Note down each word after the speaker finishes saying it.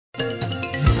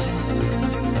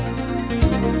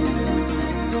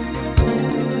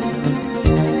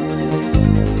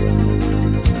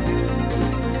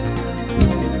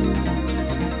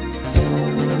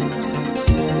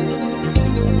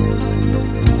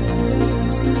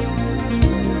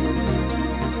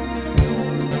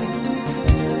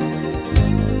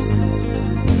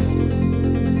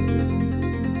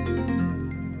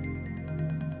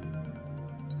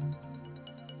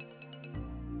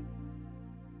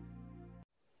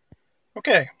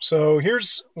Okay, so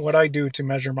here's what I do to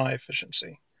measure my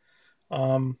efficiency.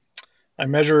 Um, I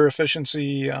measure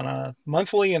efficiency on a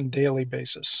monthly and daily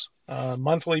basis.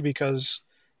 Monthly because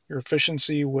your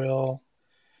efficiency will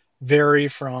vary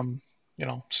from,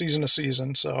 season to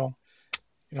season. So,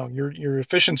 your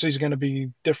efficiency is going to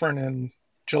be different in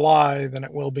July than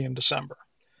it will be in December.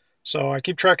 So I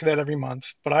keep track of that every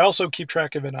month, but I also keep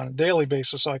track of it on a daily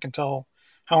basis so I can tell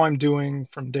how I'm doing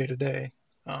from day to day,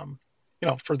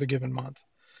 for the given month.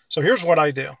 So here's what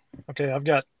I do. Okay, I've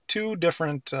got two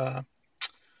different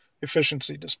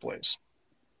efficiency displays.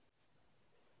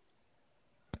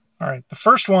 All right, the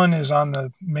first one is on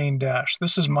the main dash.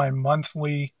 This is my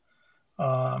monthly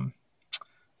um,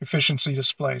 efficiency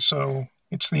display. So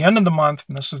it's the end of the month,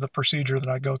 and this is the procedure that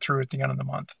I go through at the end of the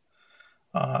month.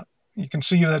 You can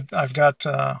see that I've got,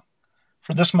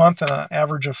 for this month, an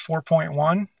average of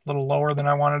 4.1, a little lower than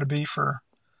I wanted to be for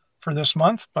this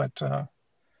month, but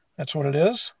that's what it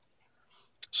is.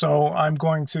 So I'm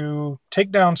going to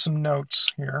take down some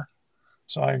notes here.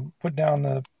 So I put down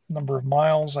the number of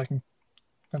miles that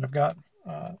I've got,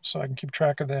 so I can keep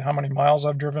track of how many miles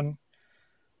I've driven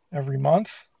every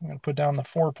month. I'm going to put down the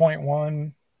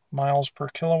 4.1 miles per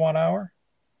kilowatt hour.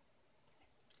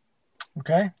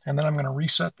 Okay, and then I'm going to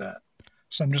reset that.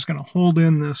 So I'm just going to hold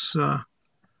in this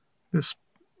this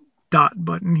dot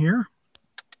button here.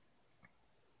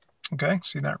 Okay,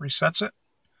 see that resets it.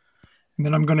 And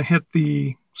then I'm going to hit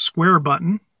the square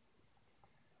button.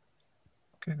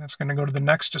 Okay, that's going to go to the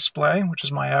next display, which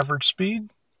is my average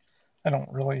speed. I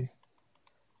don't really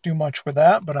do much with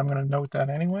that, but I'm going to note that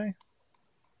anyway.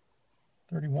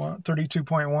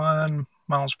 32.1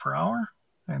 miles per hour.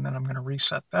 And then I'm going to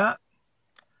reset that.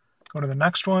 Go to the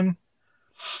next one.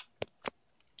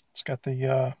 It's got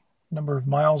the number of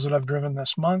miles that I've driven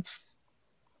this month.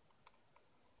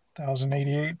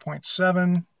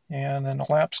 1,088.7, and an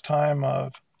elapsed time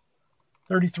of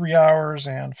 33 hours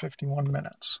and 51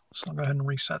 minutes. So I'll go ahead and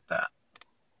reset that.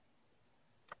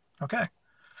 Okay,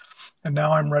 and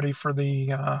now I'm ready for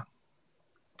the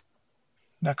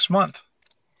next month.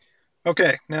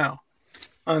 Okay, now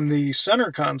on the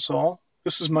center console,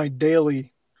 this is my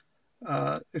daily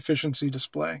efficiency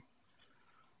display.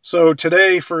 So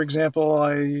today, for example,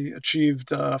 I achieved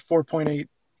 4.8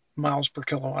 miles per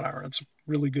kilowatt hour. It's a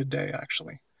really good day,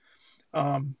 actually.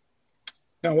 Now,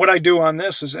 what I do on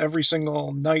this is every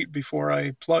single night before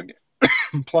I plug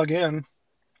in,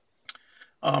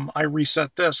 I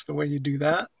reset this. The way you do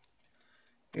that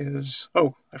is,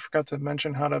 oh, I forgot to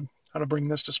mention how to bring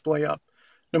this display up.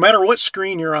 No matter what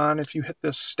screen you're on, if you hit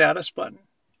this status button,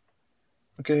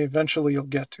 okay, eventually you'll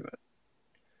get to it.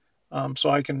 So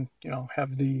I can,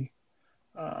 have the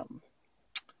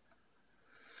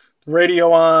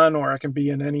radio on, or I can be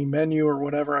in any menu or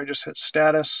whatever. I just hit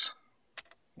status,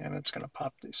 and it's going to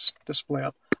pop this display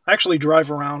up. I actually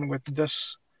drive around with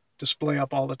this display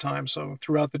up all the time, so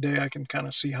throughout the day I can kind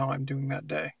of see how I'm doing that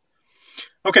day.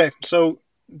 Okay, so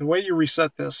the way you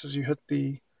reset this is you hit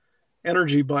the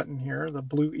energy button here, the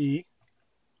blue E,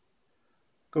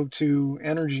 go to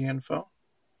energy info,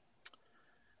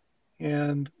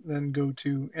 and then go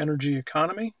to energy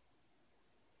economy,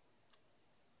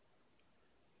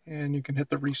 and you can hit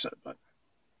the reset button.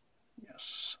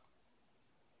 Yes.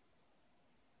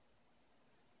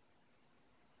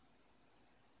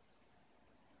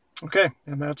 Okay,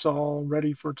 and that's all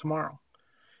ready for tomorrow.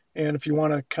 And if you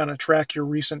want to kind of track your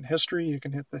recent history, you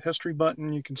can hit the history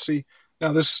button. You can see,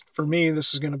 now this, for me,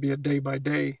 this is going to be a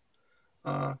day-by-day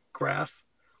graph.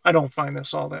 I don't find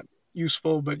this all that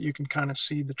useful, but you can kind of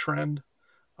see the trend.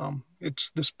 It's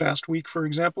this past week, for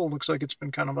example, looks like it's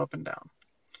been kind of up and down.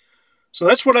 So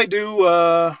that's what I do,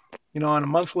 on a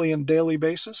monthly and daily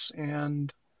basis,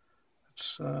 and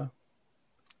that's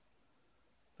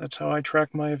how I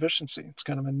track my efficiency. It's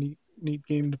kind of a neat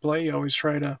game to play. You always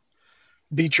try to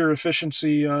beat your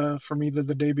efficiency from either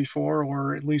the day before,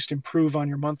 or at least improve on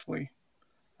your monthly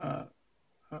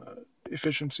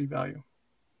efficiency value.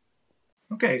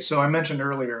 Okay, so I mentioned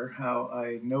earlier how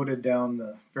I noted down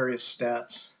the various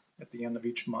stats at the end of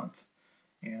each month.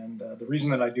 And the reason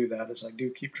that I do that is I do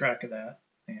keep track of that,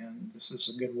 and this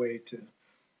is a good way to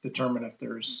determine if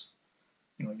there's,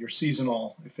 your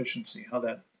seasonal efficiency, how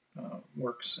that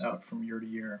works out from year to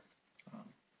year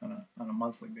on a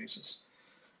monthly basis.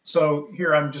 So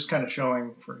here I'm just kind of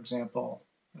showing, for example,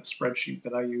 a spreadsheet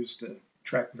that I use to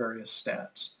track various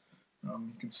stats.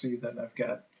 You can see that I've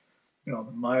got, the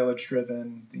mileage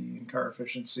driven, the in-car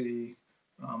efficiency.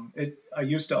 I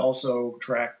used to also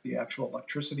track the actual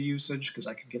electricity usage because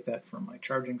I could get that from my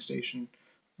charging station.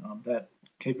 That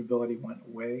capability went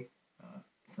away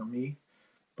for me,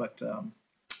 but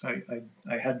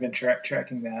I had been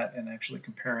tracking that and actually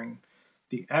comparing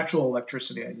the actual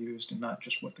electricity I used and not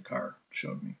just what the car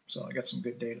showed me. So I got some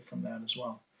good data from that as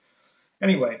well.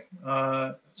 Anyway,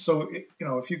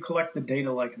 if you collect the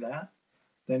data like that,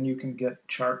 then you can get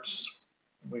charts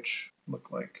which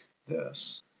look like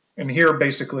this. And here,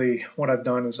 basically, what I've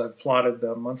done is I've plotted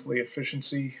the monthly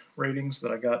efficiency ratings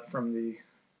that I got from the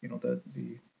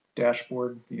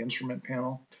dashboard, the instrument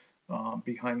panel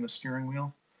behind the steering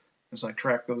wheel. As I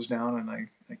track those down, and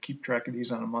I keep track of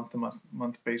these on a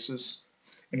month-to-month basis.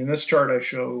 And in this chart, I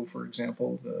show, for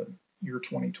example, the year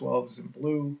 2012 is in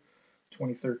blue,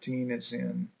 2013 is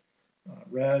in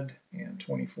red, and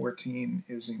 2014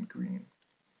 is in green.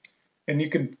 And you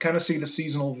can kind of see the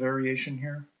seasonal variation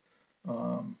here.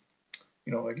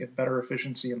 I get better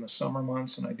efficiency in the summer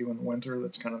months than I do in the winter.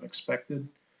 That's kind of expected.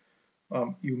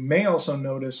 You may also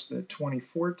notice that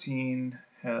 2014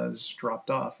 has dropped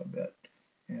off a bit.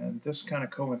 And this kind of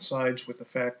coincides with the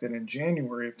fact that in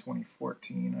January of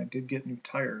 2014, I did get new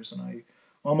tires, and I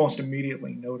almost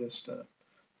immediately noticed a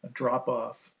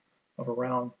drop-off of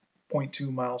around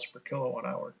 0.2 miles per kilowatt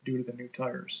hour due to the new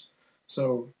tires.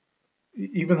 So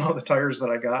even though the tires that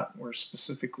I got were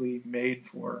specifically made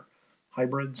for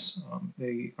hybrids,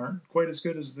 they aren't quite as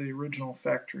good as the original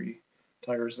factory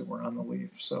tires that were on the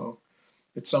Leaf. So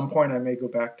at some point I may go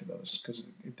back to those, because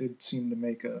it did seem to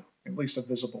make at least a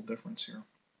visible difference here.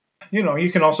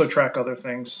 You can also track other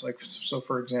things, so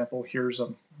for example, here's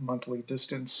a monthly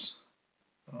distance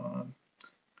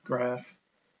graph.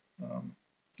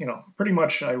 Pretty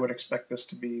much I would expect this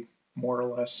to be more or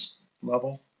less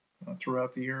level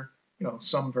throughout the year,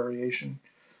 some variation,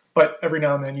 but every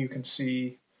now and then you can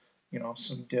see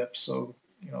some dips. So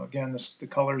again, the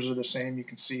colors are the same. You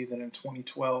can see that in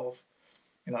 2012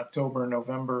 in October and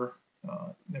November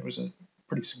there was a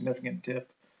pretty significant dip.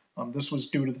 This was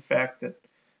due to the fact that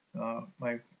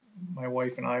my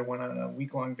wife and I went on a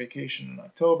week-long vacation in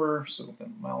October, so the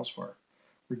miles were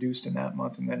reduced in that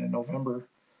month. And then in November,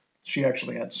 she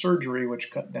actually had surgery,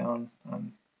 which cut down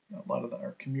on a lot of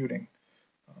our commuting.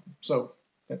 So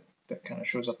that kind of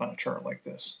shows up on a chart like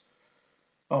this.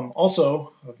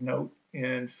 Also of note,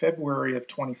 in February of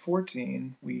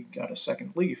 2014, we got a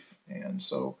second Leaf. And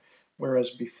so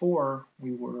whereas before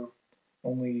we were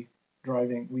only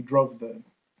we drove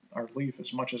our Leaf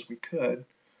as much as we could,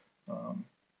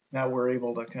 now we're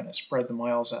able to kind of spread the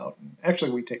miles out. And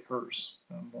actually, we take hers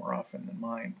more often than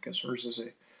mine, because hers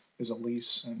is a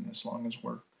lease, and as long as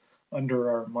we're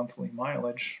under our monthly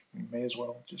mileage, we may as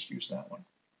well just use that one.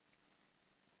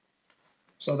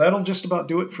 So that'll just about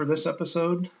do it for this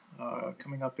episode.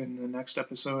 Coming up in the next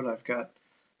episode, I've got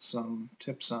some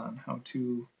tips on how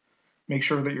to make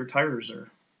sure that your tires are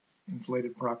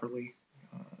inflated properly,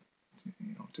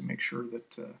 to make sure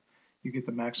that you get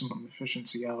the maximum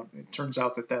efficiency out. It turns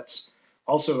out that that's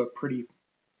also a pretty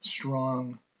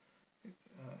strong,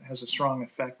 has a strong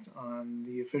effect on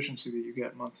the efficiency that you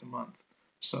get month to month.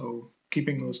 So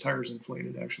keeping those tires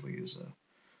inflated actually is a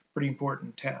pretty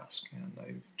important task, and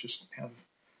I just have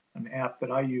an app that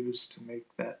I use to make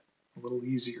that a little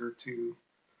easier to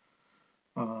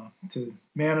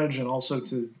manage, and also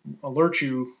to alert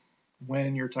you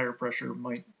when your tire pressure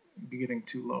might be getting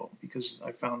too low, because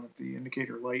I found that the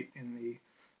indicator light in the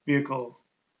vehicle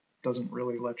doesn't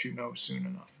really let you know soon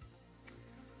enough.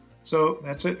 So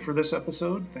that's it for this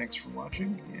episode. Thanks for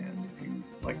watching, and if you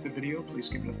liked the video, please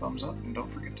give it a thumbs up and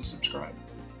don't forget to subscribe.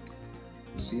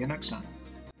 See you next time.